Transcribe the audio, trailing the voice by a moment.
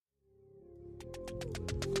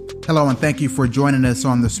Hello, and thank you for joining us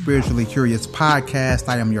on the Spiritually Curious podcast.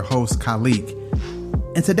 I am your host, Khalik.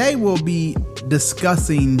 And today we'll be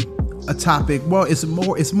discussing a topic. Well, it's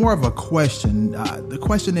more of a question. The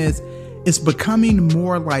question is becoming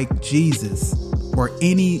more like Jesus or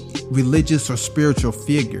any religious or spiritual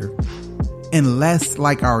figure and less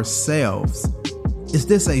like ourselves, is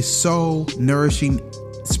this a soul nourishing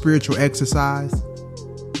spiritual exercise?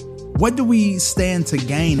 What do we stand to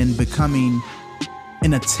gain in becoming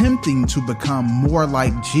and attempting to become more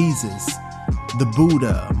like Jesus, the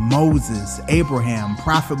Buddha, Moses, Abraham,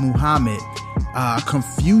 Prophet Muhammad,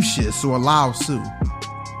 Confucius, or Lao Tzu?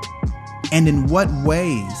 And in what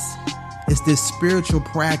ways is this spiritual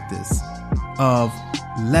practice of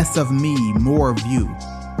less of me, more of you?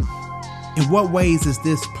 In what ways is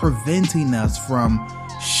this preventing us from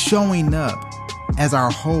showing up as our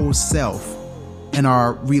whole self in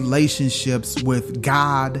our relationships with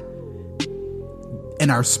God, in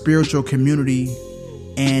our spiritual community,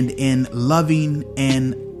 and in loving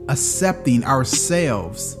and accepting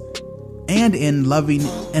ourselves, and in loving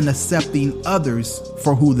and accepting others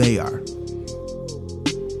for who they are?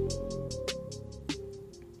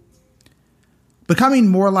 Becoming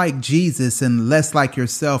more like Jesus and less like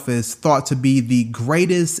yourself is thought to be the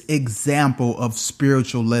greatest example of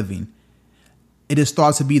spiritual living. It is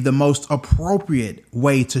thought to be the most appropriate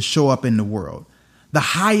way to show up in the world, the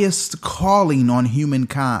highest calling on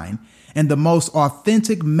humankind, and the most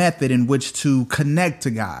authentic method in which to connect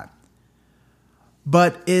to God.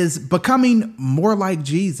 But is becoming more like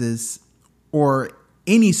Jesus or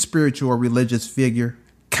any spiritual or religious figure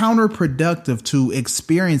counterproductive to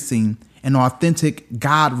experiencing an authentic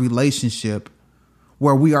God relationship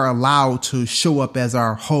where we are allowed to show up as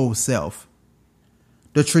our whole self?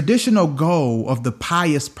 The traditional goal of the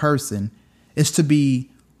pious person is to be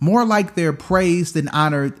more like their praised and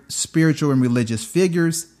honored spiritual and religious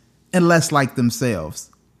figures and less like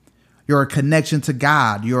themselves. Your connection to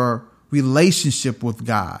God, your relationship with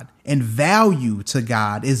God, and value to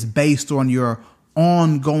God is based on your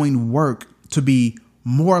ongoing work to be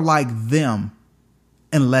more like them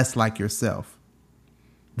and less like yourself.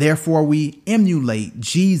 Therefore, we emulate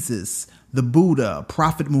Jesus, the Buddha,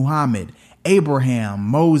 Prophet Muhammad, Abraham,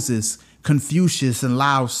 Moses, Confucius, and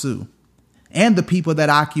Lao Tzu, and the people that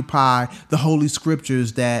occupy the holy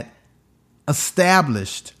scriptures that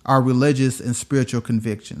established our religious and spiritual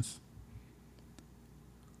convictions.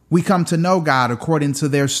 We come to know God according to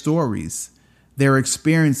their stories, their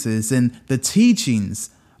experiences, and the teachings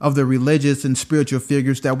of the religious and spiritual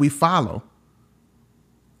figures that we follow,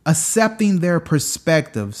 accepting their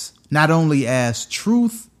perspectives not only as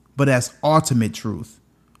truth, but as ultimate truth.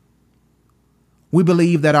 We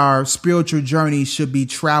believe that our spiritual journey should be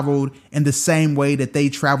traveled in the same way that they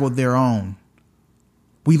traveled their own.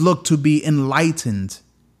 We look to be enlightened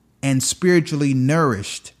and spiritually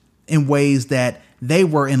nourished in ways that they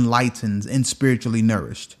were enlightened and spiritually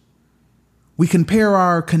nourished. We compare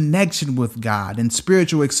our connection with God and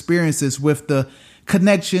spiritual experiences with the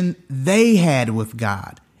connection they had with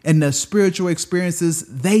God and the spiritual experiences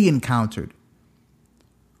they encountered.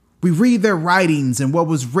 We read their writings and what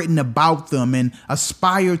was written about them and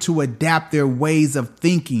aspire to adapt their ways of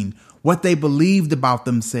thinking, what they believed about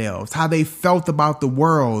themselves, how they felt about the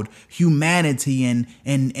world, humanity,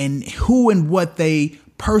 and who and what they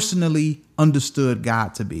personally understood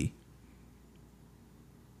God to be.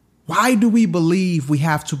 Why do we believe we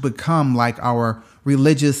have to become like our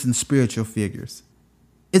religious and spiritual figures?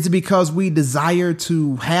 Is it because we desire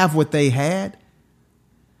to have what they had?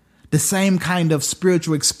 The same kind of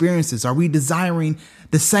spiritual experiences? Are we desiring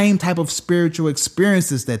the same type of spiritual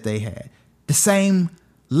experiences that they had? The same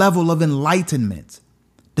level of enlightenment?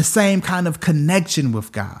 The same kind of connection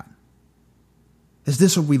with God? Is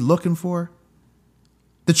this what we're looking for?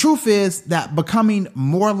 The truth is that becoming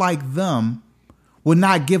more like them will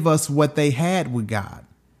not give us what they had with God,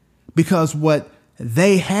 because what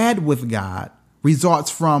they had with God results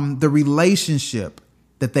from the relationship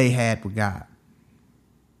that they had with God.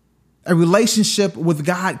 A relationship with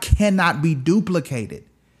God cannot be duplicated.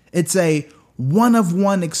 It's a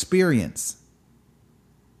one-of-one experience,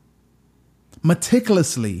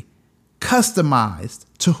 meticulously customized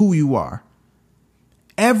to who you are.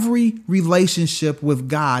 Every relationship with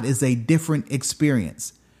God is a different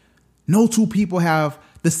experience. No two people have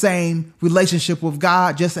the same relationship with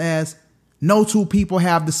God, just as no two people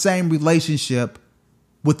have the same relationship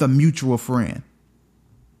with a mutual friend.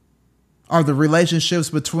 Are the relationships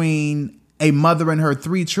between a mother and her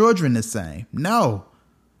 3 children the same? No.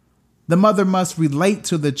 The mother must relate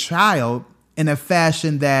to the child in a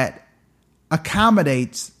fashion that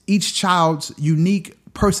accommodates each child's unique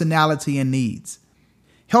personality and needs.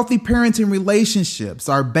 Healthy parenting relationships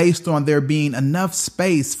are based on there being enough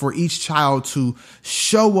space for each child to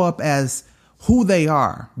show up as who they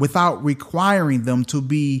are without requiring them to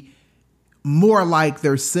be more like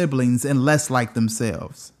their siblings and less like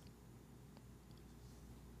themselves.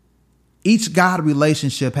 Each God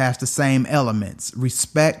relationship has the same elements: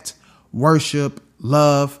 respect, worship,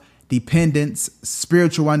 love, dependence,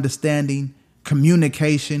 spiritual understanding,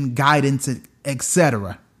 communication, guidance,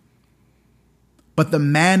 etc. But the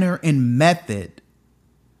manner and method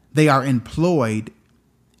they are employed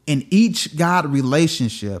in each God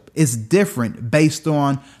relationship is different based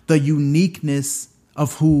on the uniqueness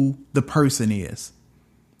of who the person is.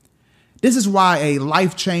 This is why a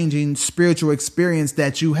life-changing spiritual experience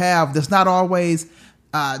that you have does not always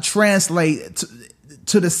translate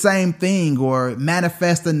to the same thing or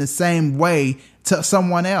manifest in the same way to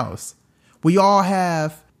someone else. We all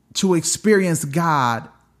have to experience God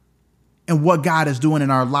and what God is doing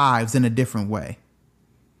in our lives in a different way.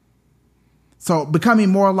 So becoming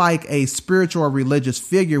more like a spiritual or religious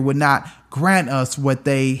figure would not grant us what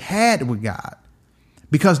they had with God,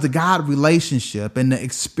 because the God relationship and the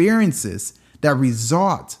experiences that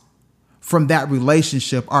result from that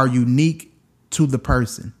relationship are unique to the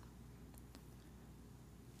person.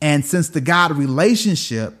 And since the God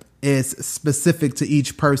relationship is specific to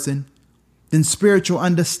each person, then spiritual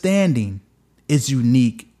understanding is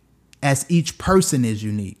unique as each person is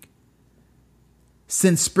unique.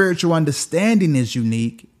 Since spiritual understanding is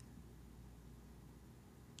unique,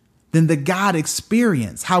 then the God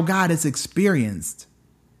experience, how God is experienced,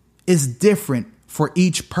 is different for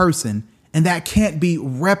each person, and that can't be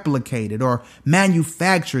replicated or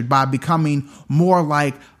manufactured by becoming more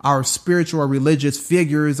like our spiritual or religious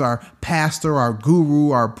figures, our pastor, our guru,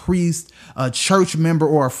 our priest, a church member,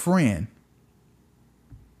 or a friend.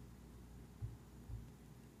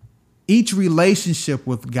 Each relationship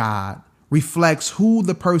with God reflects who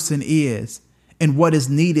the person is and what is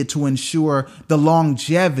needed to ensure the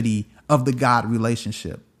longevity of the God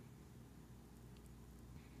relationship.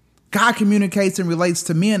 God communicates and relates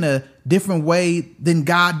to me in a different way than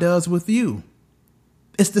God does with you.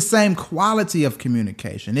 It's the same quality of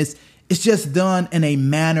communication. It's just done in a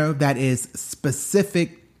manner that is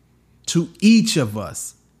specific to each of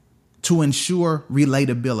us to ensure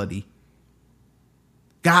relatability.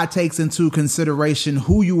 God takes into consideration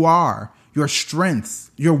who you are, your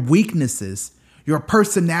strengths, your weaknesses, your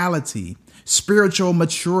personality, spiritual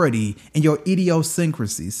maturity, and your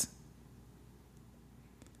idiosyncrasies.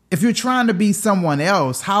 If you're trying to be someone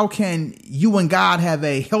else, how can you and God have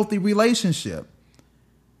a healthy relationship?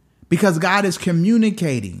 Because God is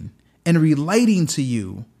communicating and relating to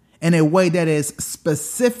you in a way that is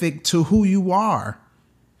specific to who you are.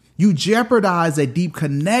 You jeopardize a deep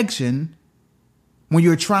connection when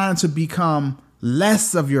you're trying to become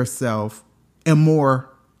less of yourself and more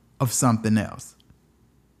of something else.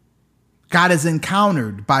 God is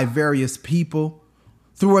encountered by various people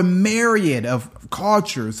through a myriad of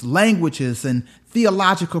cultures, languages, and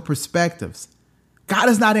theological perspectives. God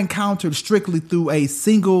is not encountered strictly through a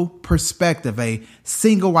single perspective, a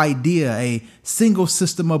single idea, a single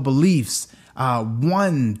system of beliefs,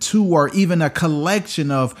 one, two, or even a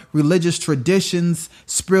collection of religious traditions,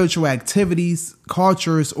 spiritual activities,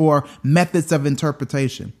 cultures, or methods of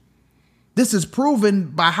interpretation. This is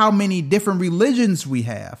proven by how many different religions we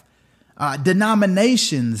have,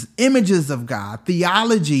 denominations, images of God,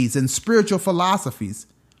 theologies, and spiritual philosophies.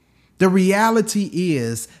 The reality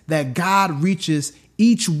is that God reaches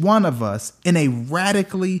each one of us in a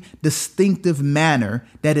radically distinctive manner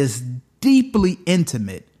that is deeply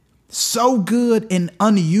intimate, so good and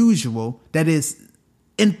unusual that is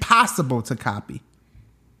impossible to copy.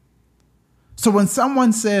 So when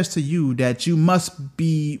someone says to you that you must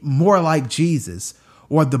be more like Jesus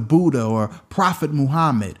or the Buddha or Prophet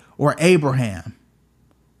Muhammad or Abraham,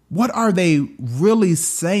 what are they really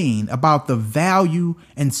saying about the value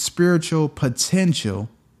and spiritual potential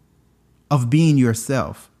of being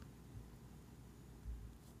yourself?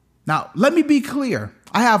 Now, let me be clear.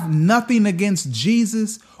 I have nothing against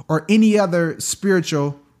Jesus or any other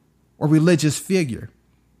spiritual or religious figure.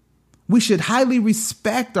 We should highly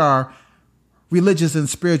respect our religious and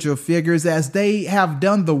spiritual figures as they have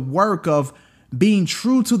done the work of being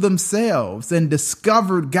true to themselves and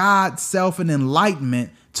discovered God's self and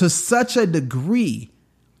enlightenment to such a degree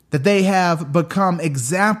that they have become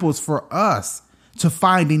examples for us to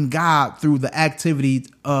finding God through the activity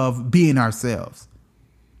of being ourselves.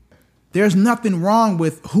 There's nothing wrong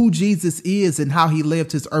with who Jesus is and how he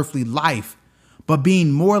lived his earthly life, but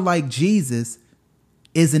being more like Jesus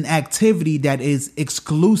is an activity that is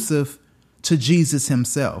exclusive to Jesus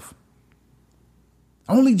himself.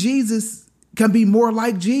 Only Jesus can be more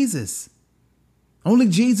like Jesus. Only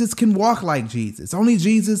Jesus can walk like Jesus. Only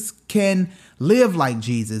Jesus can live like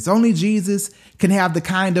Jesus. Only Jesus can have the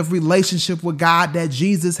kind of relationship with God that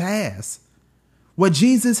Jesus has. What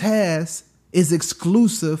Jesus has is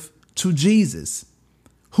exclusive to Jesus.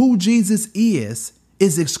 Who Jesus is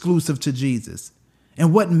exclusive to Jesus.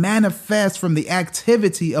 And what manifests from the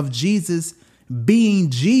activity of Jesus being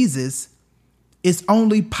Jesus is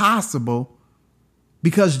only possible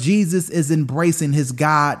because Jesus is embracing his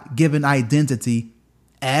God-given identity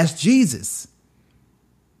as Jesus.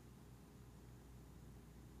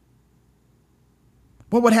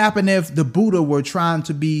 What would happen if the Buddha were trying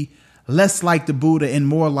to be less like the Buddha and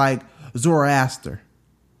more like Zoroaster?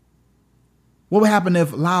 What would happen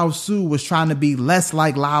if Lao Tzu was trying to be less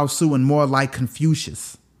like Lao Tzu and more like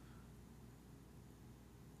Confucius?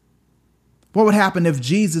 What would happen if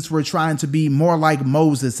Jesus were trying to be more like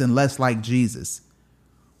Moses and less like Jesus?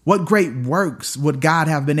 What great works would God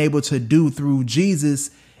have been able to do through Jesus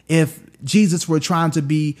if Jesus were trying to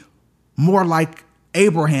be more like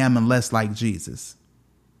Abraham and less like Jesus?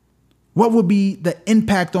 What would be the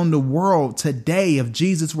impact on the world today if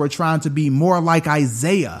Jesus were trying to be more like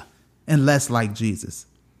Isaiah and less like Jesus?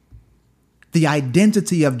 The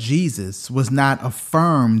identity of Jesus was not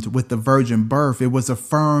affirmed with the virgin birth. It was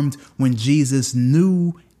affirmed when Jesus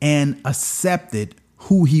knew and accepted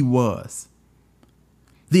who he was.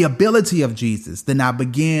 The ability of Jesus did not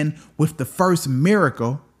begin with the first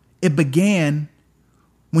miracle. It began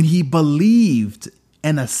when he believed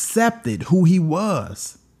and accepted who he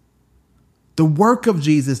was. The work of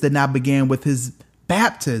Jesus did not begin with his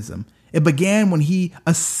baptism. It began when he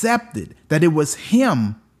accepted that it was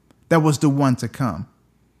him that was the one to come.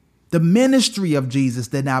 The ministry of Jesus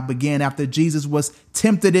did not begin after Jesus was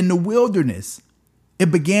tempted in the wilderness. It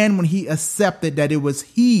began when he accepted that it was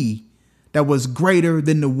he that was greater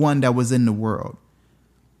than the one that was in the world.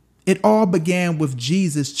 It all began with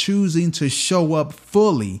Jesus choosing to show up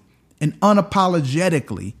fully and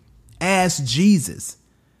unapologetically as Jesus,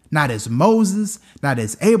 not as Moses, not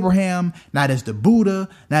as Abraham, not as the Buddha,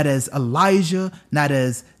 not as Elijah, not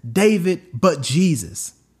as David, but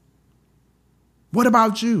Jesus. What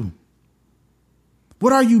about you?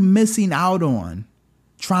 What are you missing out on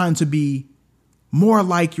trying to be more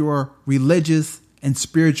like your religious and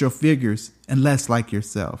spiritual figures and less like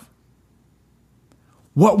yourself?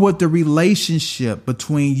 What would the relationship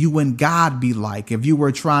between you and God be like if you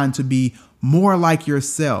were trying to be more like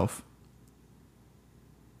yourself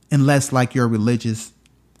and less like your religious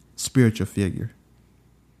spiritual figure?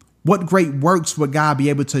 What great works would God be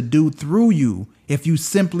able to do through you if you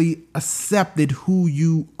simply accepted who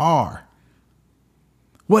you are?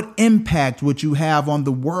 What impact would you have on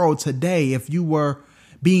the world today if you were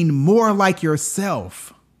being more like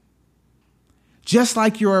yourself? Just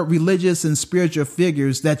like your religious and spiritual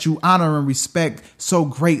figures that you honor and respect so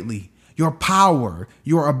greatly, your power,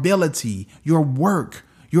 your ability, your work,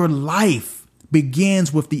 your life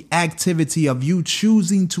begins with the activity of you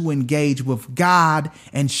choosing to engage with God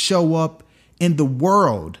and show up in the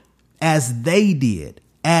world as they did,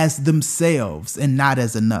 as themselves and not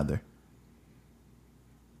as another.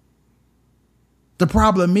 The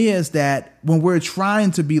problem is that when we're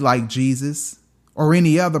trying to be like Jesus or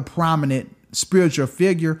any other prominent spiritual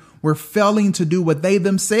figure, we're failing to do what they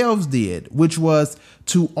themselves did, which was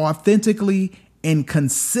to authentically and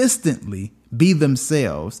consistently be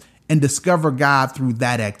themselves and discover God through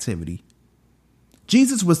that activity.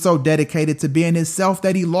 Jesus was so dedicated to being himself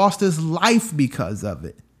that he lost his life because of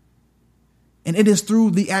it. And it is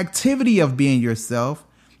through the activity of being yourself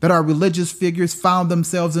that our religious figures found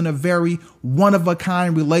themselves in a very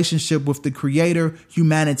one-of-a-kind relationship with the Creator,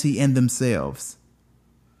 humanity, and themselves.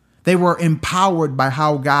 They were empowered by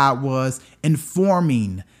how God was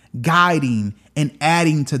informing, guiding, and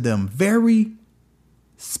adding to them very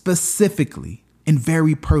specifically and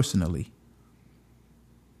very personally.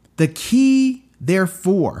 The key,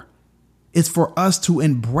 therefore, is for us to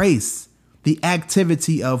embrace the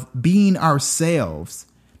activity of being ourselves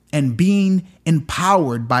and being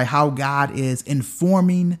empowered by how God is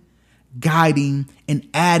informing, guiding, and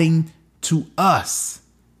adding to us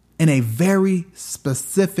in a very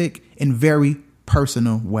specific and very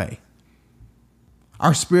personal way.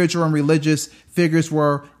 Our spiritual and religious figures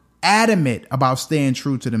were adamant about staying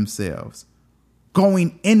true to themselves,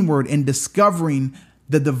 going inward and discovering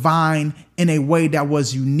the divine in a way that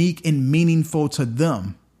was unique and meaningful to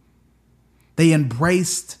them. They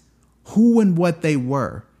embraced who and what they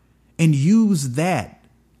were and used that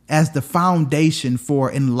as the foundation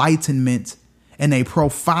for enlightenment and a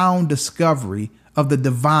profound discovery of the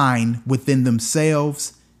divine within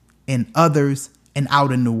themselves and others and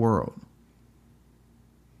out in the world.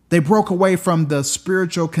 They broke away from the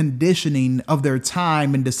spiritual conditioning of their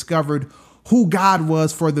time and discovered who God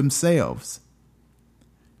was for themselves.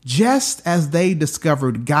 Just as they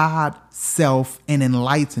discovered God, self, and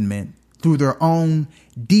enlightenment through their own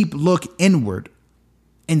deep look inward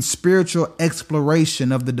and spiritual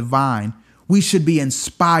exploration of the divine, we should be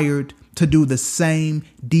inspired to do the same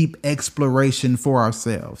deep exploration for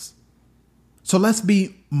ourselves. So let's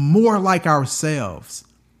be more like ourselves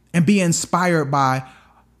and be inspired by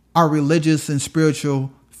our religious and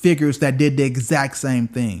spiritual figures that did the exact same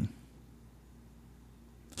thing.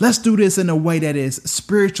 Let's do this in a way that is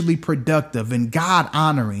spiritually productive and God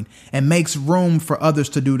honoring and makes room for others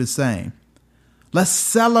to do the same. Let's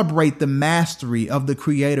celebrate the mastery of the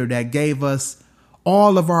Creator that gave us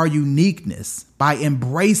all of our uniqueness by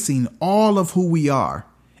embracing all of who we are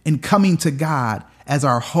and coming to God as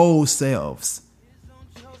our whole selves.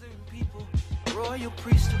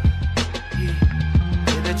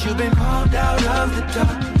 That you've been called out of the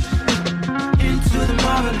darkness into the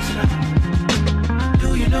marvelous light.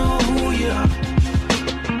 Do you know who you are?